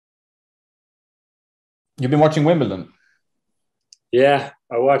You've been watching Wimbledon. Yeah,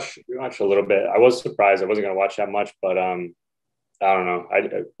 we watched a little bit. I was surprised I wasn't gonna watch that much, but I don't know.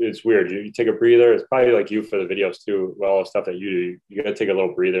 It's weird. You take a breather. It's probably like you for the videos too. Well, all the stuff that you do, you gotta take a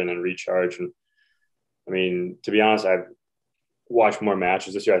little breather and then recharge. And I mean, to be honest, I've watched more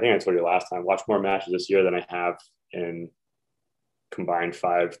matches this year. I think I told you last time. Watched more matches this year than I have in combined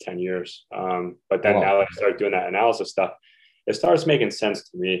 5, 10 years. But then now Wow. that I start doing that analysis stuff, it starts making sense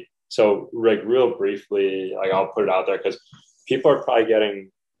to me. So, like, real briefly, like, I'll put it out there because people are probably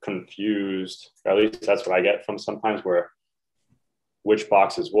getting confused, or at least that's what I get from sometimes, where which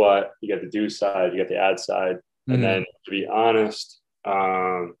box is what. You get the do side, you get the add side. And Hmm. then, to be honest,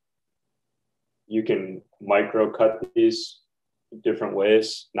 you can micro cut these different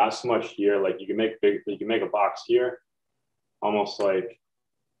ways. Not so much here. Like, you can make a box here, almost like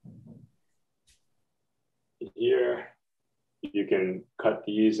here. You can cut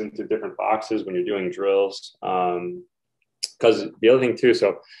these into different boxes when you're doing drills. Because the other thing too,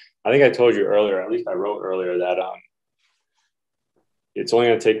 so I think I told you earlier, at least I wrote earlier that it's only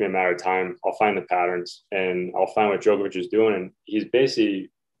going to take me a matter of time. I'll find the patterns and I'll find what Djokovic is doing, and he's basically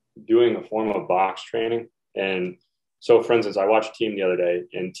doing a form of box training. And so, for instance, I watched Team the other day,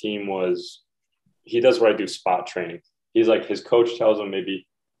 and Team was he does what I do, spot training. He's like, his coach tells him maybe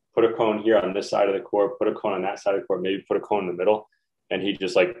put a cone here on this side of the court, put a cone on that side of the court, maybe put a cone in the middle, and he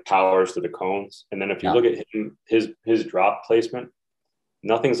just like powers to the cones. And then if you Yeah. look at him, his drop placement,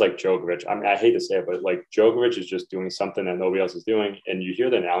 nothing's like Djokovic. I mean, I hate to say it, but like Djokovic is just doing something that nobody else is doing. And you hear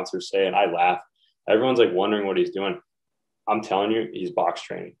the announcers say, and I laugh. Everyone's like wondering what he's doing. I'm telling you, he's box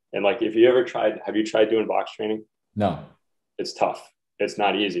training. And like, if you ever tried, have you tried doing box training? No. It's tough. It's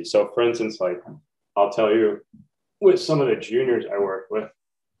not easy. So, for instance, like I'll tell you, with some of the juniors I work with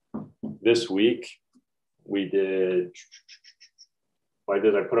this week, we did. What I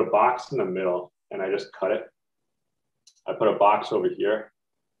did, I put a box in the middle and I just cut it. I put a box over here.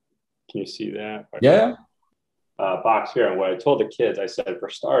 Can you see that? Yeah. Box here. And what I told the kids, I said, for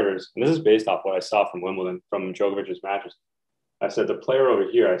starters, and this is based off what I saw from Wimbledon, from Djokovic's matches. I said, the player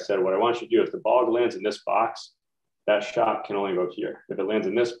over here, I said, what I want you to do, if the ball lands in this box, that shot can only go here. If it lands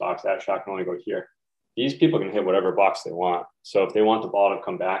in this box, that shot can only go here. These people can hit whatever box they want. So if they want the ball to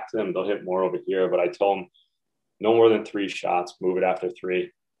come back to them, they'll hit more over here. But I told them no more than 3 shots, move it after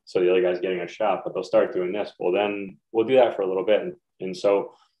 3. So the other guy's getting a shot, but they'll start doing this. Well, then we'll do that for a little bit. And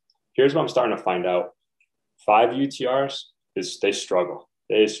so here's what I'm starting to find out. 5 UTRs is they struggle.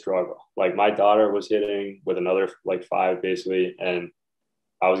 They struggle. Like my daughter was hitting with another like 5 basically, and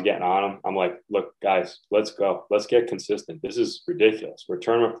I was getting on them. I'm like, look, guys, let's go. Let's get consistent. This is ridiculous. We're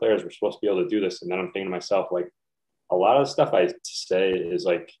tournament players. We're supposed to be able to do this. And then I'm thinking to myself, like, a lot of the stuff I say is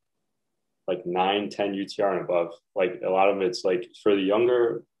like 9, 10 UTR and above. Like a lot of it's like for the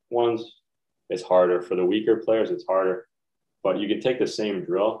younger ones, it's harder. For the weaker players, it's harder. But you can take the same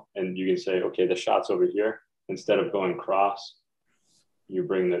drill and you can say, okay, the shot's over here. Instead of going cross, you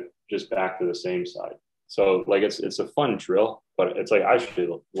bring it just back to the same side. So like it's a fun drill, but it's like I should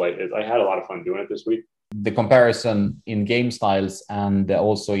like it, I had a lot of fun doing it this week. The comparison in game styles and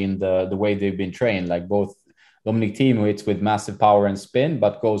also in the way they've been trained, like both Dominic Thiem hits with massive power and spin,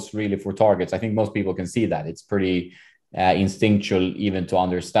 but goes really for targets. I think most people can see that. It's pretty instinctual even to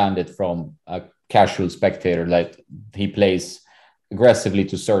understand it from a casual spectator. Like he plays aggressively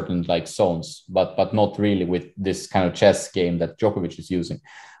to certain like zones, but not really with this kind of chess game that Djokovic is using.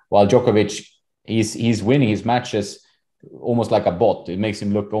 While Djokovic, he's winning his matches almost like a bot. It makes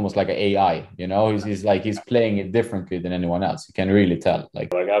him look almost like an AI. You know, he's like he's playing it differently than anyone else. You can really tell.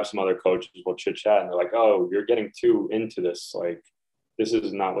 Like I have some other coaches will chit chat and they're like, "Oh, you're getting too into this. Like this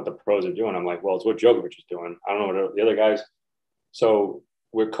is not what the pros are doing." I'm like, "Well, it's what Djokovic is doing. I don't know what the other guys." So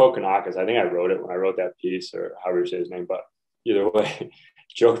with Kokinakas, I think I wrote it when I wrote that piece or however you say his name, but either way,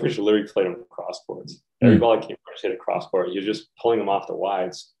 Djokovic literally played him cross courts. Every Mm. ball that came first hit a cross court. He was just pulling him off the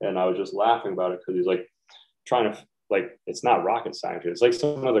wides, and I was just laughing about it because he's like trying to like it's not rocket science. It's like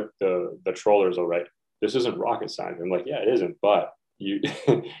some of the trollers will write, "This isn't rocket science." I'm like, yeah, it isn't, but you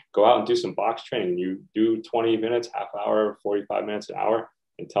go out and do some box training. You do 20 minutes, half hour, 45 minutes, an hour,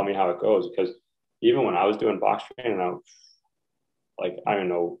 and tell me how it goes. Because even when I was doing box training, I was, like I don't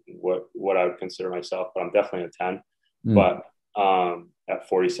know what I would consider myself, but I'm definitely a 10. Mm. But at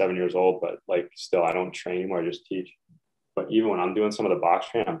 47 years old, but like still I don't train anymore, I just teach. But even when I'm doing some of the box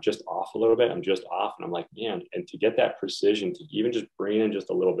training, I'm just off a little bit. I'm just off. And I'm like, man, and to get that precision, to even just bring in just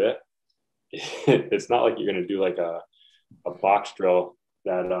a little bit, it's not like you're going to do like a box drill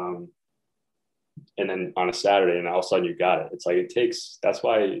that, and then on a Saturday and all of a sudden you got it. It's like, it takes, that's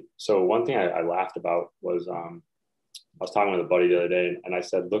why. So one thing I laughed about was, I was talking with a buddy the other day and I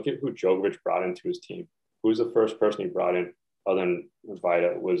said, look at who Djokovic brought into his team. who's the first person he brought in other than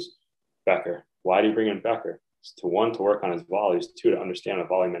Vida was Becker. Why did he bring in Becker? It's to work on his volleys, two, to understand a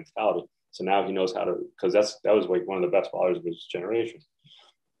volley mentality. So now he knows how to, because that was like one of the best volleyers of his generation.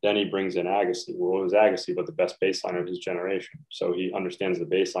 Then he brings in Agassi. Well, it was Agassi, but the best baseliner of his generation. So he understands the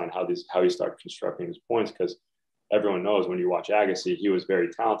baseline, how he started constructing his points, because everyone knows when you watch Agassi, he was very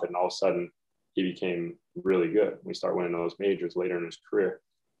talented, and all of a sudden he became really good. We start winning those majors later in his career.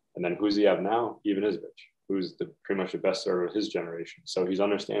 And then who's he have now? Ivanisevic, who's pretty much the best server of his generation. So he's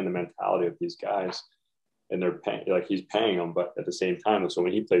understanding the mentality of these guys, and they're paying, like he's paying them, but at the same time, so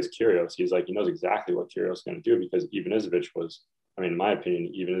when he plays Kyrgios, he's like, he knows exactly what Kyrgios is going to do, because Ivanisevic was, I mean, in my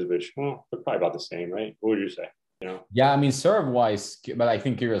opinion, Ivanisevic, well, they're probably about the same, right? What would you say? You know? Yeah, I mean, serve wise, but I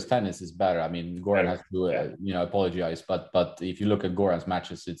think Kyrgios tennis is better. I mean, Goran has to, apologize, but if you look at Goran's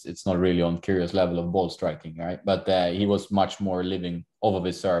matches, it's not really on Kyrgios' level of ball striking, right? But he was much more living off of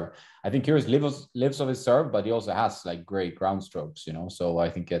his serve. I think Kyrgios lives off his serve, but he also has like great ground strokes, So I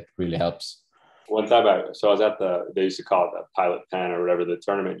think it really helps. One time, so I was at they used to call it the Pilot Pen or whatever, the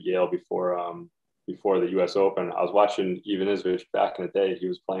tournament at Yale before the U.S. Open. I was watching Ivanisevic back in the day. He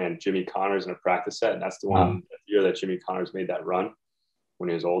was playing Jimmy Connors in a practice set, and that's the one year that Jimmy Connors made that run when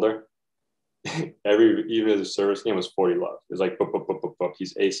he was older. Even his service game was 40 love. It was like, boop, boop, boop, boop, boop.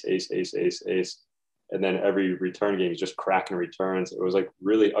 He's ace, ace, ace, ace, ace. And then every return game, he's just cracking returns. It was like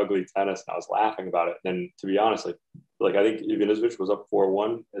really ugly tennis, and I was laughing about it. And then, to be honest, like I think Ivanisevic was up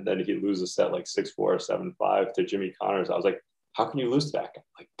 4-1, and then he'd lose a set like 6-4 or 7-5 to Jimmy Connors. I was like, how can you lose to that guy?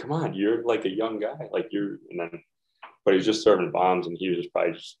 Like, come on, you're like a young guy. Like but he was just serving bombs, and he was just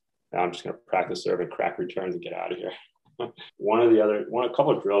probably I'm just going to practice serve and crack returns and get out of here. A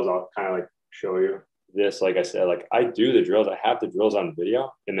couple of drills I'll kind of like show you this. Like I said, like I do the drills. I have the drills on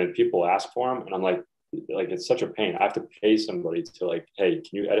video, and then people ask for them, and I'm like it's such a pain. I have to pay somebody to like, hey,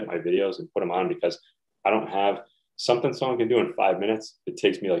 can you edit my videos and put them on, because I don't have something someone can do in 5 minutes. It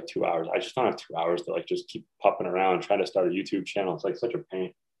takes me like 2 hours. I just don't have 2 hours to like just keep popping around trying to start a YouTube channel. It's like such a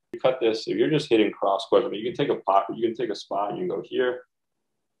pain. You cut this, if you're just hitting cross court, I mean, you can take a pocket, you can take a spot, and you can go here,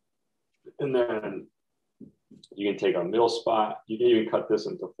 and then you can take a middle spot. You can even cut this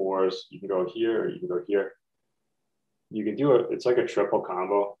into fours. You can go here, or you can go here. You can do it. It's like a triple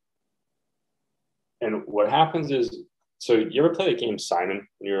combo. And what happens is, so you ever play the game Simon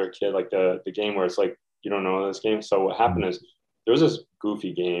when you were a kid, like the game where it's like, you don't know this game. So what happened is there was this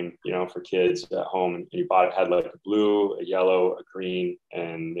goofy game, for kids at home, and you bought it, had like a blue, a yellow, a green,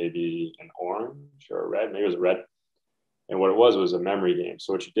 and maybe an orange or a red. Maybe it was a red. And what it was a memory game.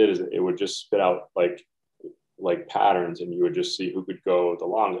 So what you did is it would just spit out like patterns, and you would just see who could go the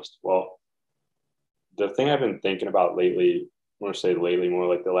longest. Well, the thing I've been thinking about lately, I want to say lately, more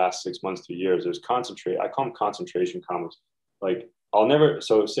like the last 6 months to years, there's I call them concentration combos. Like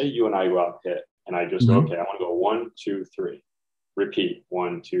so say you and I go out and hit, and I just go, okay, I want to go 1, 2, 3, repeat,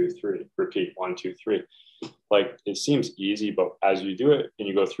 1, 2, 3, repeat, 1, 2, 3. Like it seems easy, but as you do it and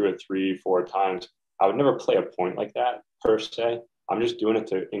you go through it 3, 4 times, I would never play a point like that per se. I'm just doing it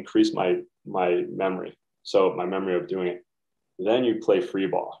to increase my memory. So my memory of doing it. Then you play free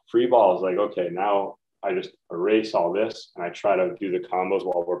ball. Free ball is like, okay, now I just erase all this, and I try to do the combos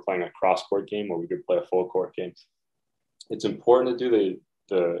while we're playing a cross court game, where we could play a full court game. It's important to do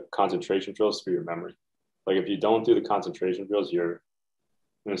the concentration drills for your memory. Like if you don't do the concentration drills, you're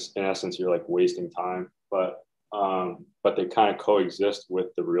in essence, you're like wasting time, but they kind of coexist with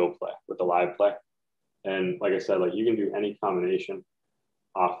the real play, with the live play. And like I said, like you can do any combination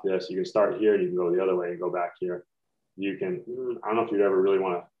off this. You can start here, and you can go the other way and go back here. You can, I don't know if you'd ever really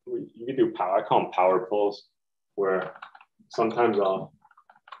want to, you can do power, I call them power pulls, where sometimes I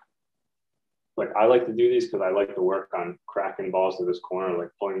like to do these because I like to work on cracking balls to this corner, like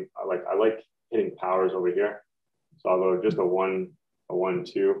pulling, I like hitting powers over here. So I'll go just a 1,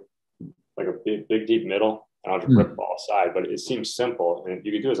 2, like a big deep middle, and I'll just rip ball aside. But it seems simple, and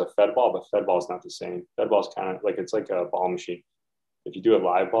you can do it as a fed ball, but fed ball is not the same. Fed ball is kind of like, it's like a ball machine. If you do a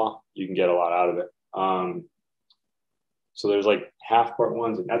live ball, you can get a lot out of it. So there's like half court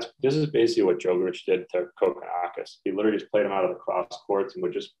ones, and this is basically what Djokovic did to Kokkinakis. He literally just played him out of the cross courts and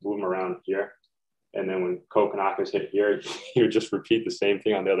would just move him around here. And then when Kokkinakis hit here, he would just repeat the same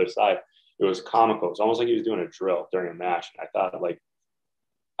thing on the other side. It was comical. It was almost like he was doing a drill during a match. And I thought, like,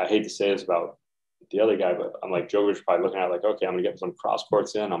 I hate to say this about the other guy, but I'm like, Djokovic probably looking at like, okay, I'm gonna get some cross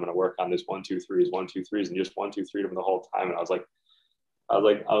courts in. I'm gonna work on this 1, 2, 3s, 1, 2, 3s, and just 1, 2, 3 them the whole time. And I was like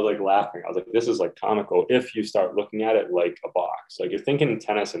laughing. I was like, this is like comical if you start looking at it like a box. Like you're thinking in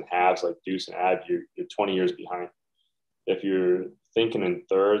tennis in halves, like deuce and ad, you're 20 years behind. If you're thinking in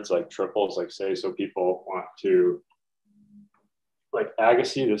thirds, like triples, like say, so people want to like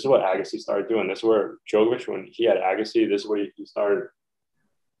Agassi, this is what Agassi started doing. This is where Djokovic, when he had Agassi, this is where he started.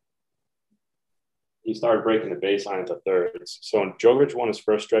 He started breaking the baseline into thirds. So when Djokovic won his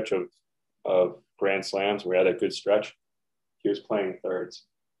first stretch of Grand Slams, where he had a good stretch, he was playing thirds.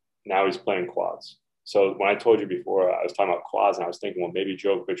 Now he's playing quads. So when I told you before, I was talking about quads, and I was thinking, well, maybe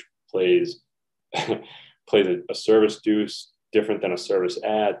Djokovic plays plays a service deuce different than a service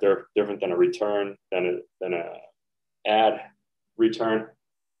ad, different than a return, than a ad return.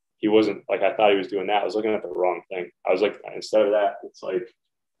 He wasn't like, I thought he was doing that. I was looking at the wrong thing. I was like, instead of that, it's like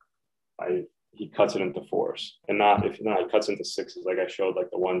he cuts it into fours, and not if not he cuts into sixes. Like I showed,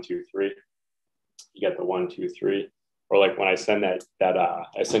 like the 1, 2, 3. You get the 1, 2, 3. Or like when I send I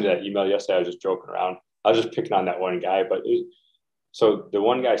sent you that email yesterday, I was just joking around. I was just picking on that one guy, but so the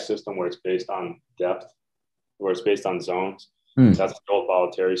one guy system where it's based on depth, where it's based on zones, that's the old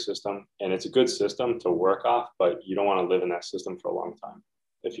Bollettieri system, and it's a good system to work off, but you don't want to live in that system for a long time.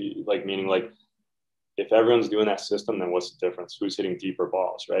 If you like, meaning like if everyone's doing that system, then what's the difference? Who's hitting deeper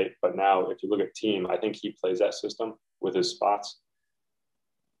balls, right? But now if you look at Team, I think he plays that system with his spots.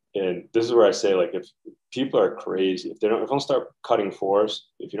 And this is where I say, like, if people are crazy, if they don't start cutting fours,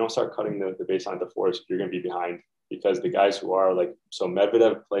 if you don't start cutting the baseline to fours, you're going to be behind, because the guys who are like, so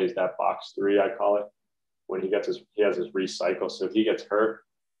Medvedev plays that box 3, I call it, when he has his recycle. So if he gets hurt,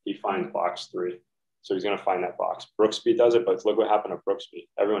 he finds box 3. So he's going to find that box. Brooksby does it, but look what happened to Brooksby.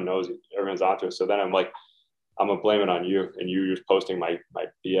 Everyone knows it. Everyone's onto it. So then I'm like, I'm going to blame it on you, and you just posting my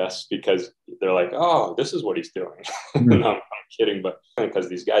BS, because they're like, oh, this is what he's doing. And I'm kidding, but because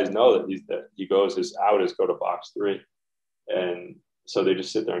these guys know that he goes, his out is go to box 3. And so they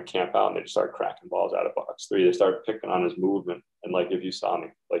just sit there and camp out, and they just start cracking balls out of box 3. They start picking on his movement. And like, if you saw me,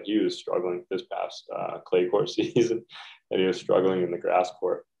 like, he was struggling this past clay court season, and he was struggling in the grass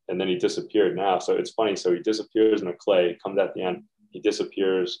court. And then he disappeared now. So it's funny. So he disappears in the clay, comes at the end, he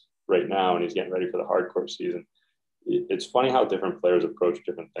disappears right now, and he's getting ready for the hard court season. It's funny how different players approach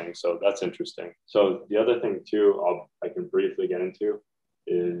different things. So that's interesting. So the other thing too, I can briefly get into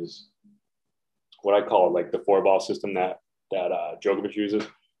is what I call like the 4-ball system that Djokovic uses.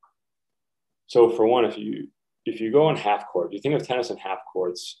 So for one, if you go on half court, if you think of tennis in half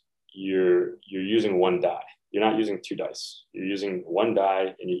courts, you're using one die. You're not using 2 dice. You're using one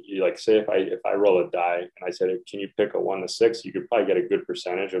die, and you like, say if I roll a die and I said, can you pick a 1 to 6? You could probably get a good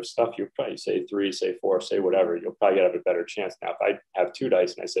percentage of stuff. You probably say 3, say 4, say whatever. You'll probably have a better chance. Now, if I have 2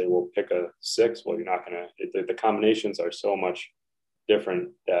 dice and I say, well, pick a 6, well, you're not gonna. The combinations are so much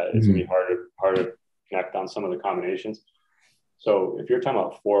different that it's gonna be harder to connect on some of the combinations. So if you're talking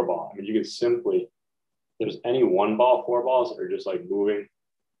about 4-ball, I mean, you could simply, there's any 1-ball 4-balls are just like moving.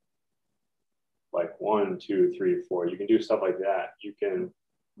 Like 1, 2, 3, 4. You can do stuff like that. You can,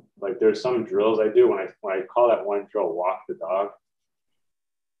 like, there's some drills I do when I call that one drill walk the dog.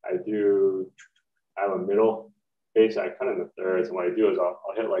 I have a middle base. I cut in the thirds, and what I do is I'll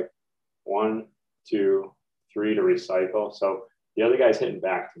hit like 1, 2, 3 to recycle. So the other guy's hitting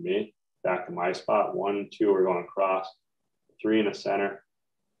back to me, back to my spot. 1, 2, we're going across. 3 in the center,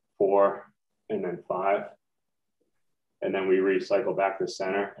 4, and then 5. And then we recycle back to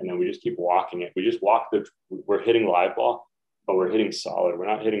center, and then we just keep walking it. We just we're hitting live ball, but we're hitting solid. We're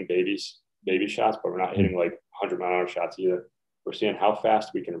not hitting baby shots, but we're not hitting like 100-mile-an-hour shots either. We're seeing how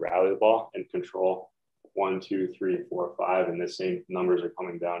fast we can rally the ball and control 1, 2, 3, 4, 5, and the same numbers are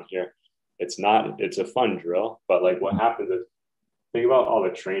coming down here. It's a fun drill, but like what happens is, think about all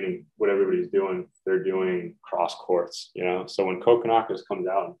the training, what everybody's doing. They're doing cross courts, you know? So when Kokkinakis comes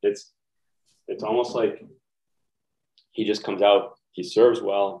out, it's almost like, he just comes out, he serves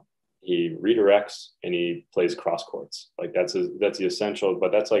well, he redirects, and he plays cross courts. Like that's the essential,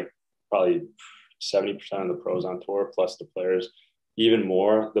 but that's like probably 70% of the pros on tour, plus the players, even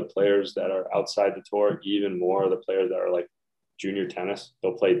more the players that are outside the tour, even more the players that are like junior tennis.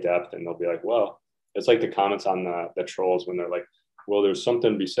 They'll play depth, and they'll be like, well, it's like the comments on the trolls when they're like, well, there's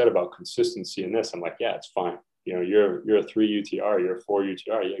something to be said about consistency in this. I'm like, yeah, it's fine. You know, you're a 3 UTR, you're a 4 UTR.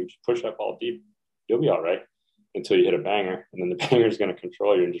 Yeah, you just push that ball deep, you'll be all right. Until you hit a banger, and then the banger is going to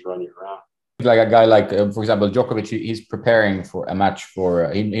control you and just run you around. Like a guy like, for example, Djokovic, he's preparing for a match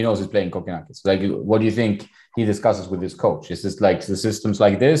for, he knows he's playing Kokkinakis. Like, what do you think he discusses with his coach? Is this like the systems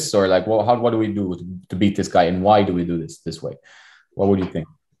like this, or like, well, what do we do to beat this guy, and why do we do this way? What would you think?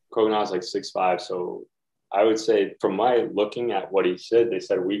 Kokkinakis is like 6'5", so I would say, from my looking at what he said, they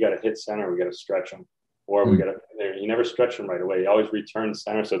said we got to hit center, we got to stretch him, or we got to. He never stretched him right away. He always returns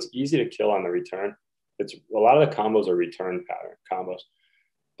center, so it's easy to kill on the return. It's a lot of the combos are return pattern combos.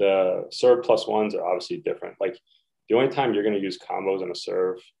 The serve +1s are obviously different. Like the only time you're going to use combos in a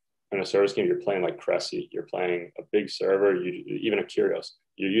serve in a service game, you're playing like Cressy, you're playing a big server, even a Kyrgios,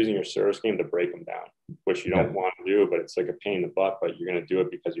 you're using your service game to break them down, which you don't want to do, but it's like a pain in the butt, but you're going to do it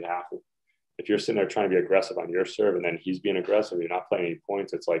because you have to. If you're sitting there trying to be aggressive on your serve and then he's being aggressive, you're not playing any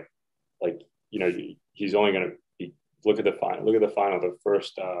points. It's like, he's only going to be, look at the final, the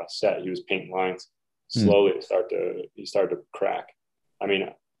first set, he was painting lines slowly. He started to crack. I mean,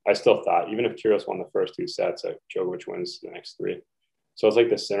 I still thought even if Kyrgios won the first 2 sets, Djokovic wins the next 3. So it's like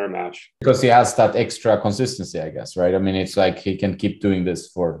the center match. Because he has that extra consistency, I guess, right? I mean, it's like he can keep doing this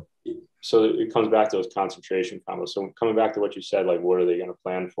for. So it comes back to those concentration combos. So coming back to what you said, like, what are they going to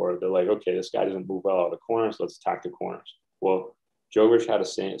plan for? They're like, okay, this guy doesn't move well out of the corners. Let's attack the corners. Well, Djokovic had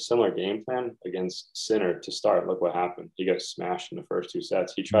a similar game plan against Sinner to start. Look what happened. He got smashed in the first 2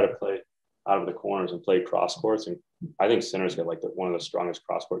 sets. He tried to play out of the corners and play cross courts. And I think Sinner's got like one of the strongest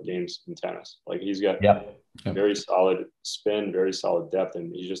cross court games in tennis. Like he's got very solid spin, very solid depth,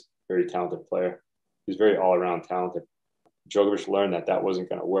 and he's just a very talented player. He's very all around talented. Djokovic learned that wasn't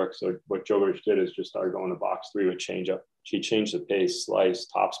going to work. So what Djokovic did is just started going to box 3 with change up. He changed the pace, slice,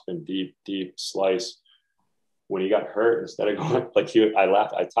 topspin, deep, slice. When he got hurt, instead of going I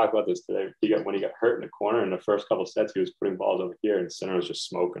laughed. I talked about this today. When he got hurt in the corner in the first couple of sets, he was putting balls over here, and Sinner was just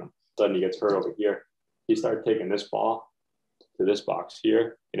smoking him. Suddenly he gets hurt over here. He started taking this ball to this box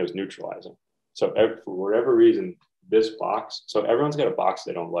here, and it was neutralizing. So for whatever reason, this box. So everyone's got a box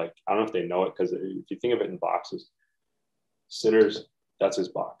they don't like. I don't know if they know it because if you think of it in boxes, Sinner's, that's his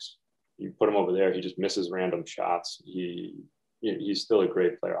box. You put him over there, he just misses random shots. He's still a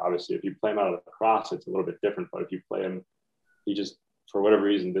great player. Obviously, if you play him out of the cross, it's a little bit different. But if you play him, he just, for whatever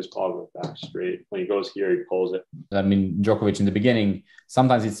reason, this ball goes back straight. When he goes here, he pulls it. I mean, Djokovic in the beginning,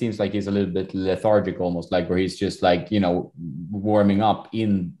 sometimes it seems like he's a little bit lethargic almost, like where he's just like, warming up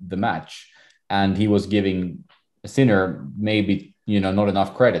in the match. And he was giving Sinner maybe, not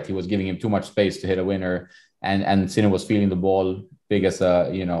enough credit. He was giving him too much space to hit a winner. And Sinner was feeling the ball big as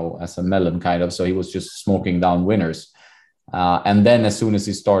a melon kind of. So he was just smoking down winners. And then as soon as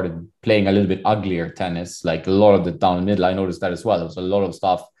he started playing a little bit uglier tennis, like a lot of the down the middle, I noticed that as well. There was a lot of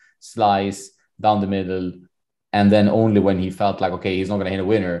stuff, slice, down the middle. And then only when he felt like, okay, he's not going to hit a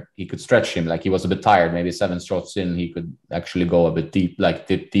winner, he could stretch him. Like he was a bit tired, maybe 7 shots in, he could actually go a bit deep, like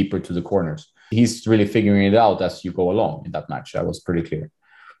dip deeper to the corners. He's really figuring it out as you go along in that match. That was pretty clear.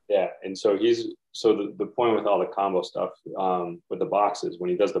 Yeah. And so the point with all the combo stuff with the boxes, when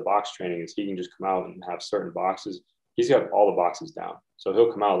he does the box training, is he can just come out and have certain boxes. He's got all the boxes down. So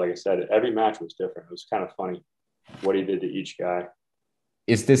he'll come out, like I said, every match was different. It was kind of funny what he did to each guy.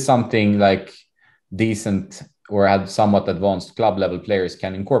 Is this something like decent or had somewhat advanced club level players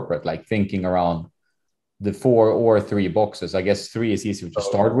can incorporate, like thinking around the 4 or 3 boxes? I guess 3 is easier to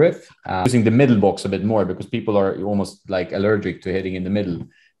start with. Using the middle box a bit more because people are almost like allergic to hitting in the middle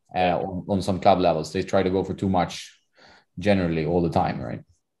on some club levels. They try to go for too much generally all the time, right?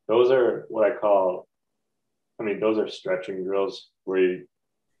 Those are what I call, those are stretching drills where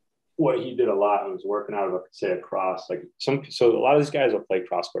what he did a lot was working out of, say, a cross. So a lot of these guys will play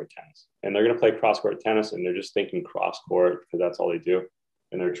cross-court tennis, and they're going to play cross-court tennis, and they're just thinking cross-court because that's all they do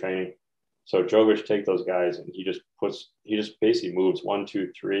in their training. So Djokovic take those guys, and he just basically moves 1,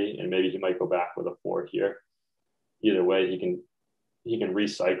 2, 3, and maybe he might go back with a 4 here. Either way, he can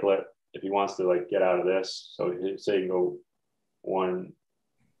recycle it if he wants to get out of this. So say he can go 1,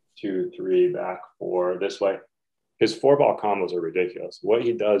 2, 3, back 4 this way. His 4-ball combos are ridiculous. What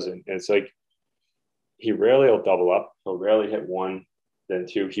he does, and it's like he rarely will double up. He'll rarely hit 1, then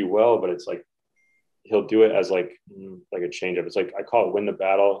 2. He will, but it's like he'll do it as like a change-up. It's like I call it win the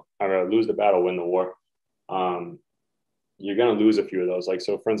battle, or lose the battle, win the war. You're going to lose a few of those.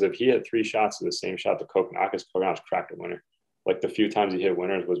 So, for instance, if he hit 3 shots to the same shot to Kokkinakis cracked a winner. The few times he hit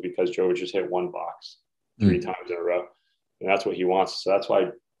winners was because Djokovic just hit 1 box 3 times in a row. And that's what he wants. So that's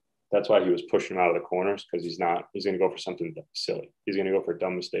why he was pushing him out of the corners, because he's going to go for something silly. He's going to go for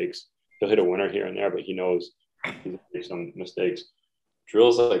dumb mistakes. He'll hit a winner here and there, but he knows he's going to do some mistakes.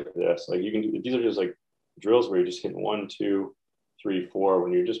 Drills like this, these are just drills where you're just hitting 1, 2, 3, 4.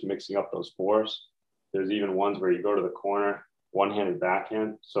 When you're just mixing up those 4s, there's even ones where you go to the corner, one-handed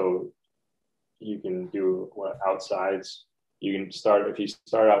backhand. So you can do outsides. You can start, if you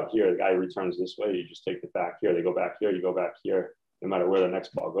start out here, the guy returns this way, you just take it back here. They go back here, you go back here. No matter where the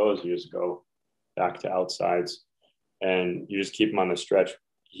next ball goes, you just go back to outsides, and you just keep him on the stretch.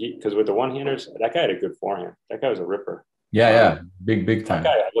 Because with the one-handers, that guy had a good forehand. That guy was a ripper. Yeah. Big time.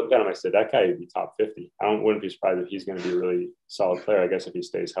 That guy, I looked at him, I said, that guy would be top 50. Wouldn't be surprised if he's going to be a really solid player, I guess, if he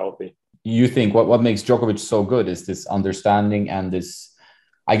stays healthy. You think what makes Djokovic so good is this understanding and this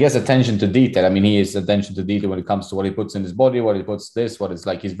I guess attention to detail. I mean, he is attention to detail when it comes to what he puts in his body, what he puts this, what it's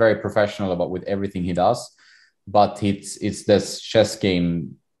like. He's very professional about with everything he does, but it's this chess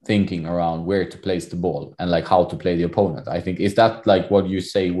game thinking around where to place the ball and like how to play the opponent. I think is that like what you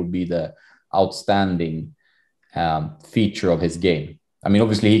say would be the outstanding feature of his game. I mean,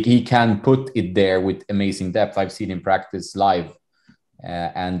 obviously he can put it there with amazing depth. I've seen him practice live,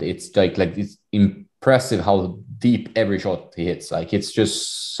 and it's like it's impressive how deep every shot he hits. Like it's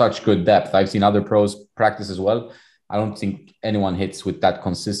just such good depth. I've seen other pros practice as well. I don't think anyone hits with that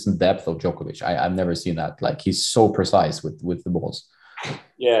consistent depth of Djokovic. I've never seen that. Like he's so precise with the balls.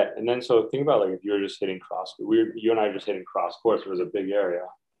 Yeah, and then so think about like if you were just hitting cross, you and I are just hitting cross course. There was a big area.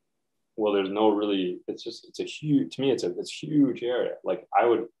 Well, there's no really. It's a huge. To me, it's huge area. Like I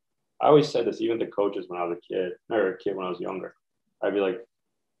always said this even to coaches when I was a kid, or a kid when I was younger. I'd be like,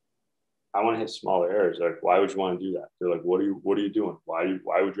 I want to hit smaller areas. Like, why would you want to do that? They're like, what are you doing? Why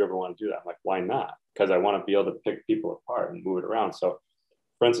would you ever want to do that? I'm like, why not? Because I want to be able to pick people apart and move it around. So,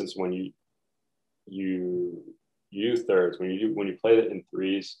 for instance, when you use thirds, when you play it in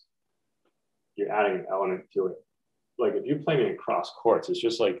threes, you're adding an element to it. Like if you play me in cross courts,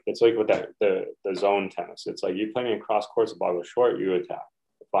 it's like with the zone tennis. It's like you play me in cross courts, the ball goes short, you attack,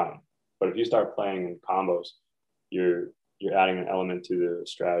 fine. But if you start playing in combos, you're adding an element to the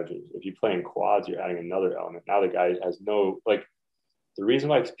strategy. If you play in quads, you're adding another element. Now the guy has no like. The reason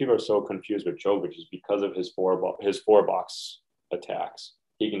why people are so confused with Djokovic is because of his four box attacks.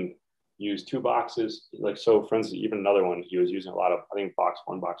 He can use two boxes. Like so, for instance, even another one he was using a lot of. I think box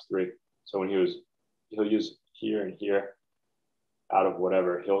 1, box 3. So when he'll use here and here out of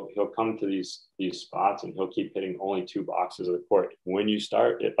whatever, he'll come to these spots and he'll keep hitting only 2 boxes of the court. When you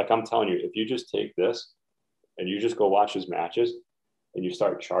start it, like I'm telling you, if you just take this and you just go watch his matches and you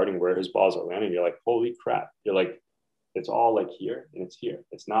start charting where his balls are landing, you're like, holy crap. You're like, it's all like here and it's here.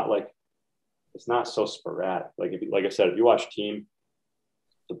 It's not so sporadic. Like I said, if you watch team,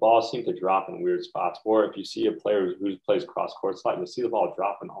 the balls seem to drop in weird spots. Or if you see a player who plays cross court slot, you'll see the ball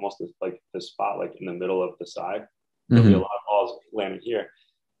drop in almost like the spot, like in the middle of the side. There'll be a lot of balls landing here.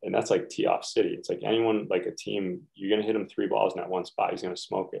 And that's like tee off city. It's like anyone, like a team, you're going to hit him 3 balls in that one spot. He's going to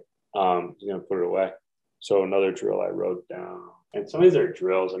smoke it. He's going to put it away. So another drill I wrote down. And some of these are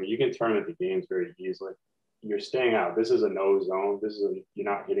drills. I mean, you can turn them into games very easily. You're staying out. This is a no zone.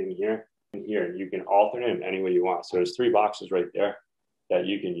 You're not hitting here and here. You can alternate them any way you want. So there's 3 boxes right there that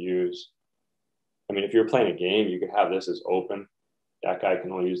you can use. I mean, if you're playing a game, you could have this as open. That guy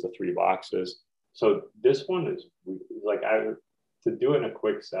can only use the 3 boxes. So this one is like to do it in a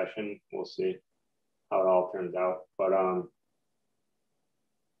quick session. We'll see how it all turns out. But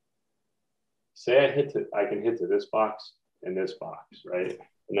say I can hit to this box and this box, right?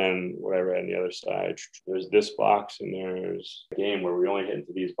 And then whatever on the other side, there's this box and there's a game where we only hit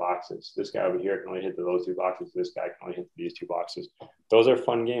into these boxes. This guy over here can only hit to those 2 boxes. This guy can only hit to these 2 boxes. Those are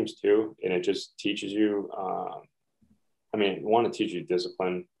fun games too. And it just teaches you, want to teach you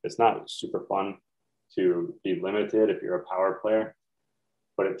discipline. It's not super fun to be limited if you're a power player,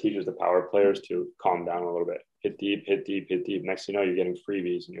 but it teaches the power players to calm down a little bit. Hit deep, hit deep, hit deep. Next thing you know, you're getting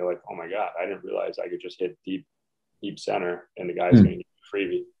freebies and you're like, oh my God, I didn't realize I could just hit deep center and the guy's going to get a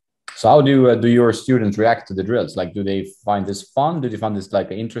freebie. So how do your students react to the drills? Like, do they find this fun? Do they find this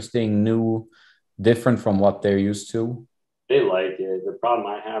like interesting, new, different from what they're used to? They like it. The problem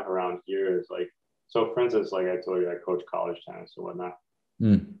I have around here is like, so for instance, like I told you, I coach college tennis and whatnot.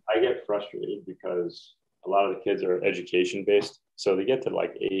 I get frustrated because a lot of the kids are education based. So they get to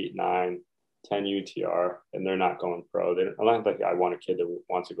like 8, 9, 10 UTR and they're not going pro. I don't think I want a kid that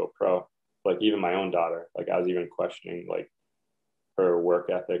wants to go pro. Like even my own daughter, like I was even questioning like her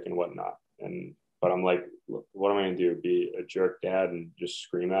work ethic and whatnot. But I'm like, what am I going to do? Be a jerk dad and just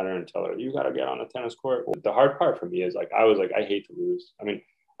scream at her and tell her, you got to get on the tennis court. The hard part for me is like, I hate to lose. I mean,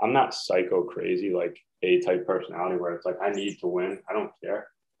 I'm not psycho crazy, like A-type personality where it's like, I need to win. I don't care.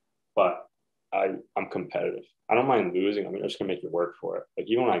 But I'm competitive. I don't mind losing. I'm just going to make you work for it. Like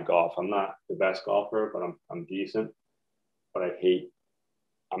even when I golf, I'm not the best golfer, but I'm decent. But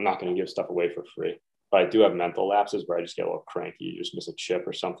I'm not going to give stuff away for free. But I do have mental lapses where I just get a little cranky. You just miss a chip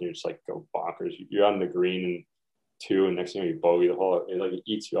or something. You just like go bonkers. You're on the green and 2, and next thing you bogey the whole. It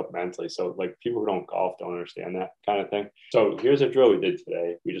eats you up mentally. So like people who don't golf don't understand that kind of thing. So here's a drill we did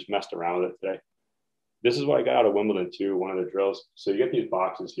today. We just messed around with it today. This is what I got out of Wimbledon too. One of the drills. So you get these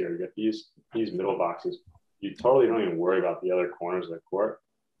boxes here. You get these middle boxes. You totally don't even worry about the other corners of the court.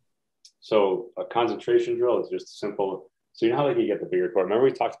 So a concentration drill is just simple. So you know how like you get the bigger court. Remember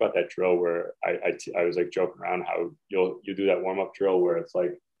we talked about that drill where I was like joking around how you do that warm up drill where it's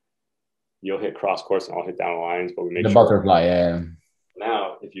like you'll hit cross course and I'll hit down the lines, but we make The sure butterfly, yeah.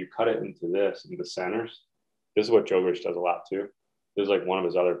 Now, if you cut it into the centers, this is what Djokovic does a lot too. This is like one of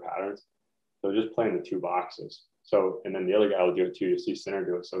his other patterns. So just playing the two boxes. So, and then the other guy will do it too. You see center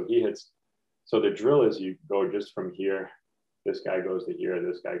do it. So he hits. So the drill is you go just from here. This guy goes to here.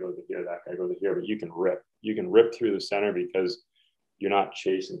 This guy goes to here. That guy goes to here. But you can rip. You can rip through the center because you're not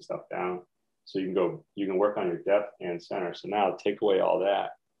chasing stuff down. So you can go. You can work on your depth and center. So now take away all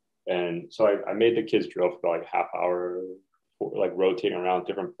that. And so I made the kids drill for about like half hour, like rotating around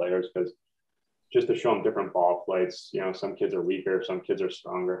different players because just to show them different ball flights. You know, some kids are weaker, some kids are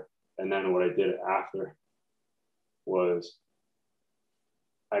stronger. And then what I did after was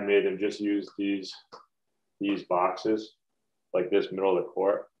I made them just use these boxes, like this middle of the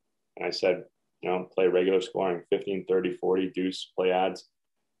court. And I said, you know, play regular scoring, 15, 30, 40, deuce, play ads,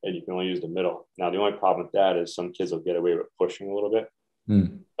 and you can only use the middle. Now, the only problem with that is some kids will get away with pushing a little bit.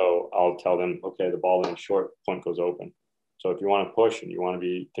 So I'll tell them, okay, the ball lands short, point goes open. So if you want to push and you want to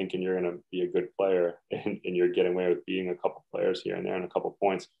be thinking you're going to be a good player and you're getting away with beating a couple players here and there and a couple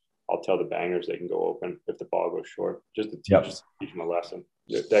points, I'll tell the bangers they can go open if the ball goes short, just to teach them a lesson.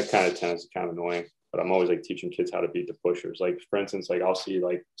 That kind of tennis is kind of annoying, but I'm always like teaching kids how to beat the pushers. Like for instance, like I'll see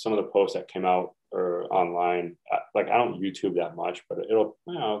like some of the posts that came out or online. Like I don't YouTube that much, but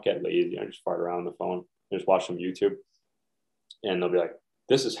I'll get lazy. I just fart around on the phone, just watch some YouTube, and they'll be like,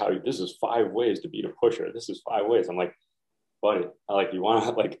 this is 5 ways to beat a pusher. This is 5 ways. I'm like, buddy, you want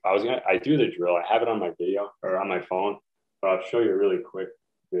to like I do the drill. I have it on my video or on my phone, but I'll show you a really quick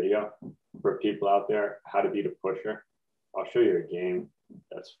video for people out there how to beat a pusher. I'll show you a game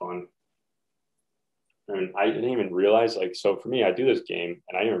that's fun. And I didn't even realize, like, so for me, I do this game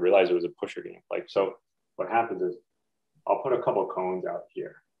and I didn't even realize it was a pusher game. Like, so what happens is I'll put a couple cones out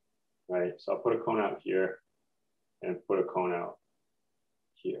here, right? So I'll put a cone out here and put a cone out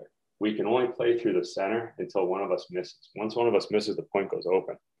here. We can only play through the center until one of us misses. Once one of us misses, the point goes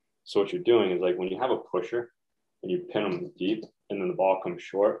open. So what you're doing is like when you have a pusher and you pin them deep and then the ball comes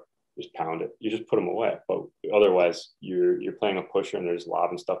short, just pound it. You just put them away. But otherwise, you're playing a pusher and there's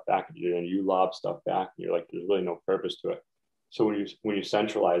lobbing stuff back at you and you lob stuff back. And you're like, there's really no purpose to it. So when you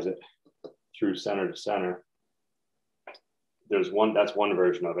centralize it through center to center, that's one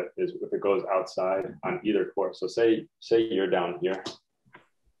version of it is if it goes outside on either court. So say you're down here,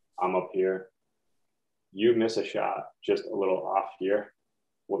 I'm up here, you miss a shot just a little off here.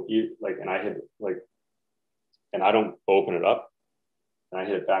 What you like, and I hit like, and I don't open it up, and I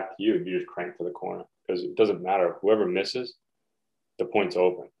hit it back to you, you just crank to the corner because it doesn't matter. Whoever misses, the point's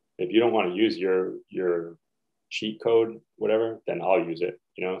open. If you don't want to use your cheat code, whatever, then I'll use it.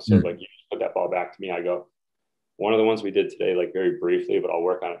 You know, so like you just put that ball back to me. I go. One of the ones we did today, like very briefly, but I'll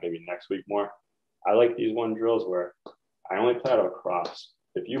work on it maybe next week more. I like these one drills where I only play out across.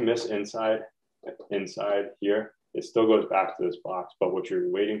 If you miss inside here, it still goes back to this box. But what you're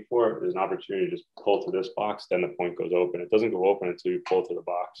waiting for is an opportunity to just pull to this box, then the point goes open. It doesn't go open until you pull to the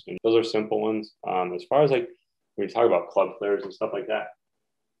box. And those are simple ones. As far as like when you talk about club players and stuff like that,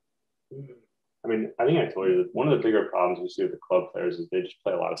 I mean, I think I told you that one of the bigger problems we see with the club players is they just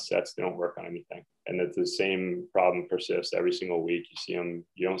play a lot of sets. They don't work on anything. And that the same problem persists every single week. You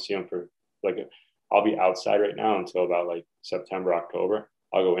don't see them for like, I'll be outside right now until about like September, October.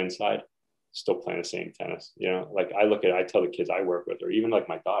 I'll go inside, still playing the same tennis. You know, like I tell the kids I work with, or even like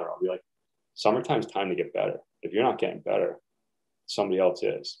my daughter, I'll be like, summertime's time to get better. If you're not getting better, somebody else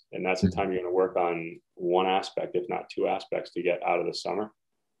is. And that's the time you're going to work on one aspect, if not two aspects to get out of the summer.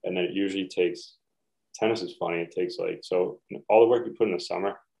 And then it usually takes, tennis is funny. It takes like, so all the work you put in the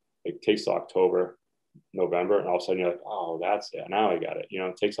summer, it takes to October, November, and all of a sudden you're like, oh, that's it. Now I got it. You know,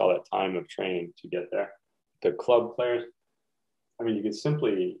 it takes all that time of training to get there. The club players, I mean, you can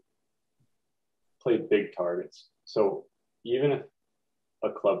simply play big targets. So even if a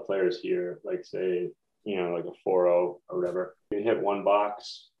club player is here, like say, you know, like a 4-0 or whatever, you can hit one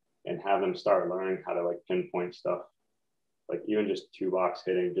box and have them start learning how to like pinpoint stuff. Like even just 2-box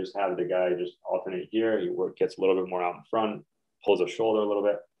hitting, just have the guy just alternate here. He gets a little bit more out in front, pulls the shoulder a little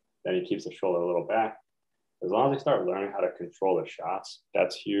bit, then he keeps the shoulder a little back. As long as they start learning how to control the shots,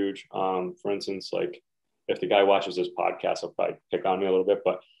 that's huge. For instance, like if the guy watches this podcast, he'll probably pick on me a little bit,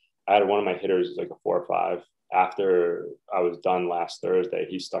 but I had one of my hitters is like a 4-5. After I was done last Thursday,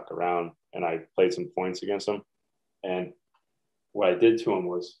 he stuck around and I played some points against him. And what I did to him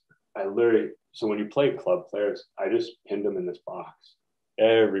was so when you play club players, I just pinned them in this box.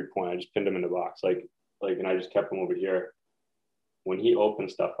 Every point, I just pinned them in the box. And I just kept them over here. When he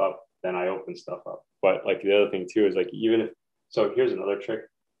opened stuff up, then I opened stuff up. But like the other thing too is like, so here's another trick.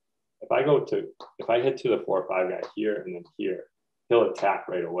 If I hit to the 4-5 guy here and then here, he'll attack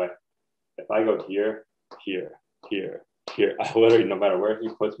right away. If I go here, here, here, here. I literally, no matter where he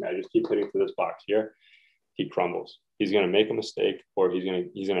puts me, I just keep hitting to this box here. He crumbles. He's going to make a mistake, or he's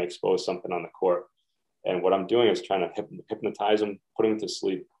going to expose something on the court. And what I'm doing is trying to hypnotize him, put him to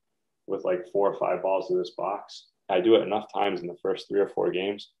sleep with like 4 or 5 balls in this box. I do it enough times in the first 3 or 4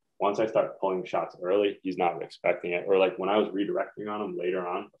 games. Once I start pulling shots early, he's not expecting it. Or like when I was redirecting on him later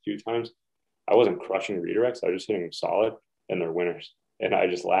on a few times, I wasn't crushing redirects. I was just hitting them solid, and they're winners. And I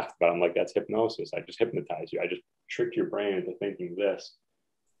just laughed about it. I'm like, that's hypnosis. I just hypnotized you. I just tricked your brain into thinking this.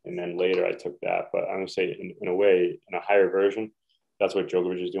 And then later I took that. But I'm going to say in a way, in a higher version, that's what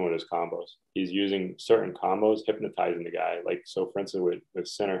Djokovic is doing with his combos. He's using certain combos, hypnotizing the guy. Like, so for instance, with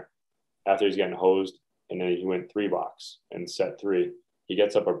Sinner, after he's getting hosed, and then he went 3 box in set 3, he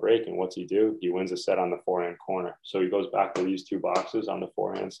gets up a break, and what's he do? He wins a set on the forehand corner. So he goes back to these 2 boxes on the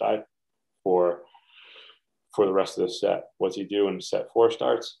forehand side for the rest of the set. What's he do when set 4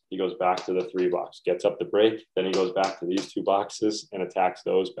 starts? He goes back to the 3 box, gets up the break, then he goes back to these 2 boxes and attacks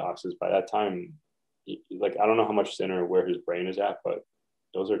those boxes. By that time, like, I don't know how much Sinner, where his brain is at, but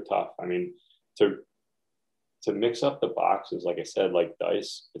those are tough. I mean, to mix up the boxes, like I said, like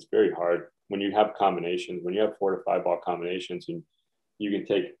dice, it's very hard. When you have combinations, when you have 4 to 5 ball combinations, and you can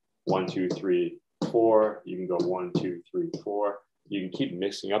take 1, 2, 3, 4, you can go 1, 2, 3, 4. You can keep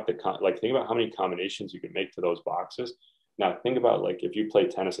mixing up like, think about how many combinations you can make to those boxes. Now think about, like, if you play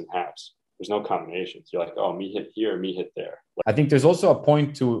tennis in halves, there's no combinations. You're like, oh, me hit here, me hit there. I think there's also a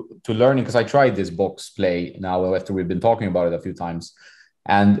point to learning, because I tried this box play now after we've been talking about it a few times,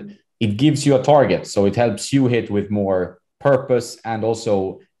 and it gives you a target. So it helps you hit with more purpose, and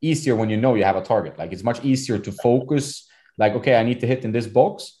also easier when you know you have a target. Like, it's much easier to focus. Like, okay, I need to hit in this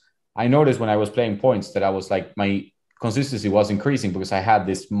box. I noticed when I was playing points that I was like, my consistency was increasing, because I had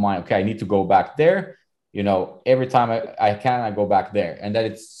this mind, okay, I need to go back there. You know, every time I can, I go back there. And that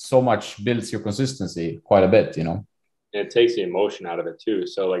it's so much builds your consistency quite a bit, you know. And it takes the emotion out of it too.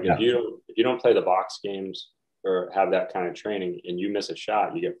 So like, Yeah. if you don't play the box games or have that kind of training, and you miss a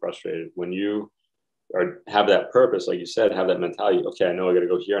shot, you get frustrated. When you have that purpose, like you said, have that mentality, okay, I know I got to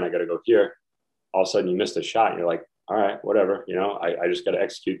go here and I got to go here. All of a sudden you missed a shot and you're like, all right, whatever, you know, I just got to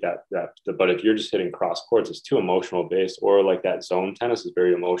execute that. But if you're just hitting cross courts, it's too emotional based, or like that zone tennis is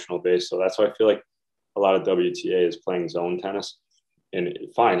very emotional based. So that's why I feel like a lot of WTA is playing zone tennis. And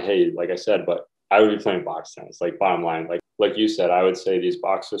fine, hey, like I said, but I would be playing box tennis. Like, bottom line, like you said, I would say these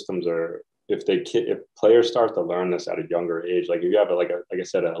box systems are, if players start to learn this at a younger age, like if you have like I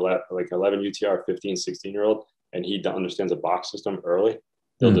said, like 11 UTR 15, 16-year-old, and he understands a box system early,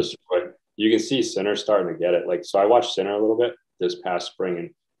 they'll destroy. You can see Sinner starting to get it. Like, so I watched Sinner a little bit this past spring, and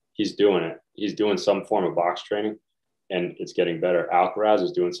he's doing it. He's doing some form of box training, and it's getting better. Alcaraz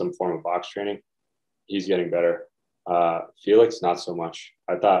is doing some form of box training. He's getting better. Felix, not so much.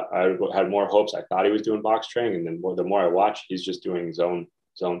 I thought I had more hopes. I thought he was doing box training, and then the more I watch, he's just doing zone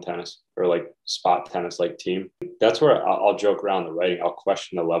tennis, or like spot tennis, like team. That's where I'll joke around the writing. I'll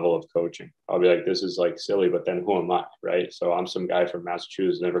question the level of coaching. I'll be like, this is like silly, but then who am I, right? So I'm some guy from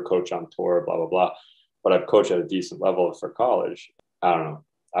Massachusetts, never coached on tour, blah, blah, blah. But I've coached at a decent level for college. I don't know.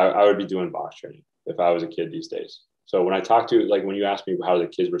 I would be doing box training if I was a kid these days. So when I talk to, like, when you ask me how the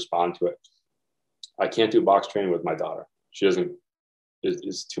kids respond to it, I can't do box training with my daughter. She doesn't,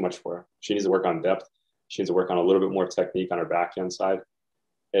 it's too much for her. She needs to work on depth. She needs to work on a little bit more technique on her backhand side.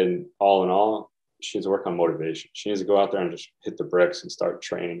 And all in all, she needs to work on motivation. She needs to go out there and just hit the bricks and start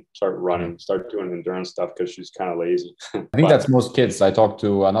training, start running, start doing endurance stuff, because she's kind of lazy. I think that's most kids. I talked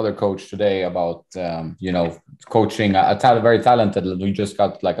to another coach today about, coaching a very talented, we just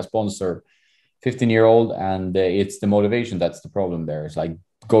got like a sponsor, 15-year-old, and it's the motivation that's the problem there. It's like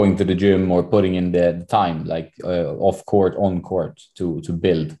going to the gym or putting in the time, like off court, on court, to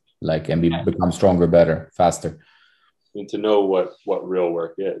build, like, and become stronger, better, faster. I mean, to know what real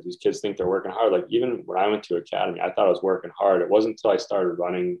work is. These kids think they're working hard. Like, even when I went to academy, I thought I was working hard. It wasn't until I started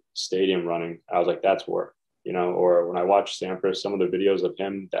running, stadium running, I was like, that's work, you know. Or when I watched Sampras, some of the videos of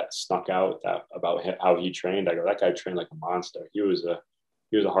him that snuck out about how he trained, I go, that guy trained like a monster. He was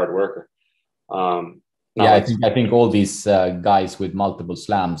a hard worker. I think all these guys with multiple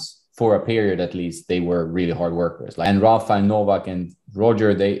slams, for a period at least, they were really hard workers. Like, and Rafa and Novak and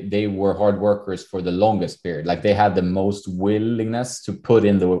Roger, they were hard workers for the longest period. Like, they had the most willingness to put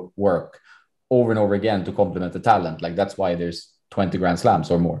in the work over and over again to complement the talent. Like, that's why there's 20 Grand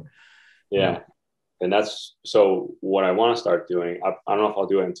Slams or more. Yeah. And that's, so what I want to start doing, I don't know if I'll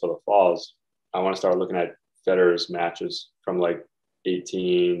do it until the falls. I want to start looking at Federer's matches from like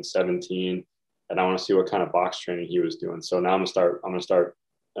 18, 17, and I want to see what kind of box training he was doing. So now I'm going to start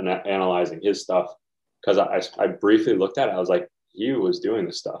analyzing his stuff, because I briefly looked at it. I was like, he was doing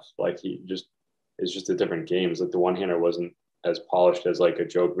this stuff. Like, he just, it's just a different games. Like the one-hander wasn't as polished as like a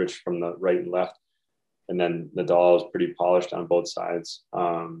Djokovic from the right and left. And then Nadal is pretty polished on both sides.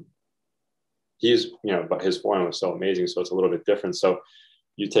 But his forehand was so amazing. So it's a little bit different. So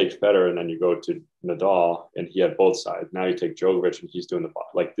you take Federer and then you go to Nadal and he had both sides. Now you take Djokovic and he's doing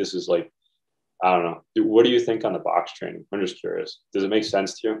this is like, I don't know. What do you think on the box training? I'm just curious. Does it make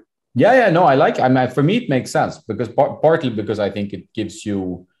sense to you? Yeah, no, I mean, for me, it makes sense because partly because I think it gives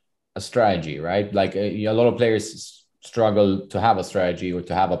you a strategy, right? Like a lot of players struggle to have a strategy or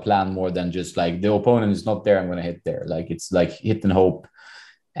to have a plan more than just like the opponent is not there, I'm going to hit there. Like it's like hit and hope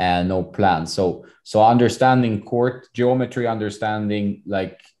and no plan. So understanding court geometry, understanding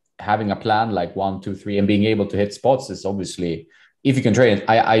like having a plan, like 1, 2, 3, and being able to hit spots is obviously, if you can train it.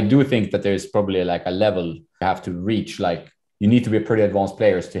 I do think that there's probably like a level you have to reach. Like you need to be pretty advanced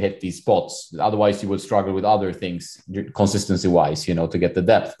players to hit these spots. Otherwise, you will struggle with other things consistency wise, to get the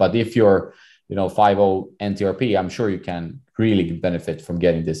depth. But if you're 5.0 NTRP, I'm sure you can really benefit from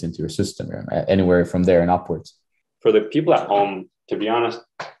getting this into your system, anywhere from there and upwards. For the people at home, to be honest,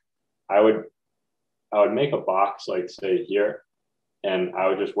 I would make a box, like say here, and I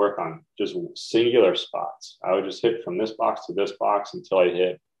would just work on just singular spots. I would just hit from this box to this box until I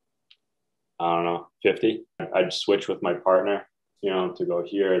hit, I don't know, 50. I'd switch with my partner, to go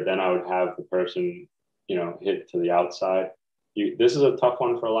here. Then I would have the person, hit to the outside. This is a tough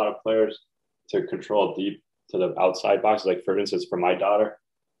one for a lot of players to control deep to the outside box. Like for instance, for my daughter,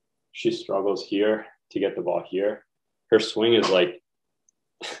 she struggles here to get the ball here. Her swing is like,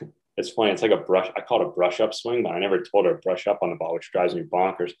 it's funny. It's like a brush. I call it a brush up swing, but I never told her to brush up on the ball, which drives me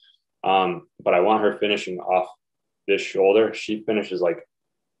bonkers. But I want her finishing off this shoulder. She finishes like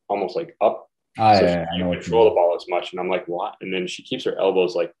almost like up. So she can't control the ball as much. And I'm like, what? And then she keeps her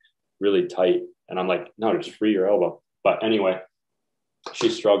elbows like really tight. And I'm like, no, just free your elbow. But anyway, she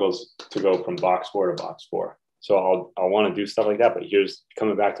struggles to go from box 4 to box 4. So I'll want to do stuff like that. But here's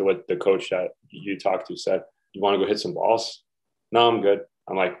coming back to what the coach that you talked to said. You want to go hit some balls? No, I'm good.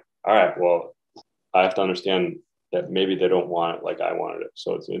 I'm like, all right, well, I have to understand that maybe they don't want it like I wanted it.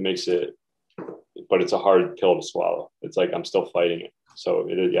 So it makes it, but it's a hard pill to swallow. It's like I'm still fighting it. So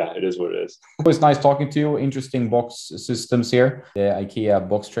it is what it is. It was nice talking to you. Interesting box systems here, the IKEA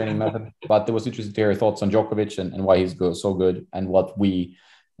box training method. But it was interesting to hear your thoughts on Djokovic and why he's so good and what we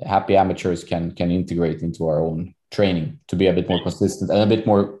happy amateurs can integrate into our own training to be a bit more consistent and a bit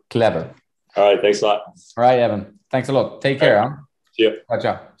more clever. All right. Thanks a lot. All right, Evan. Thanks a lot. Take care. Huh? See you.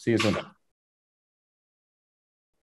 Ciao. See you soon.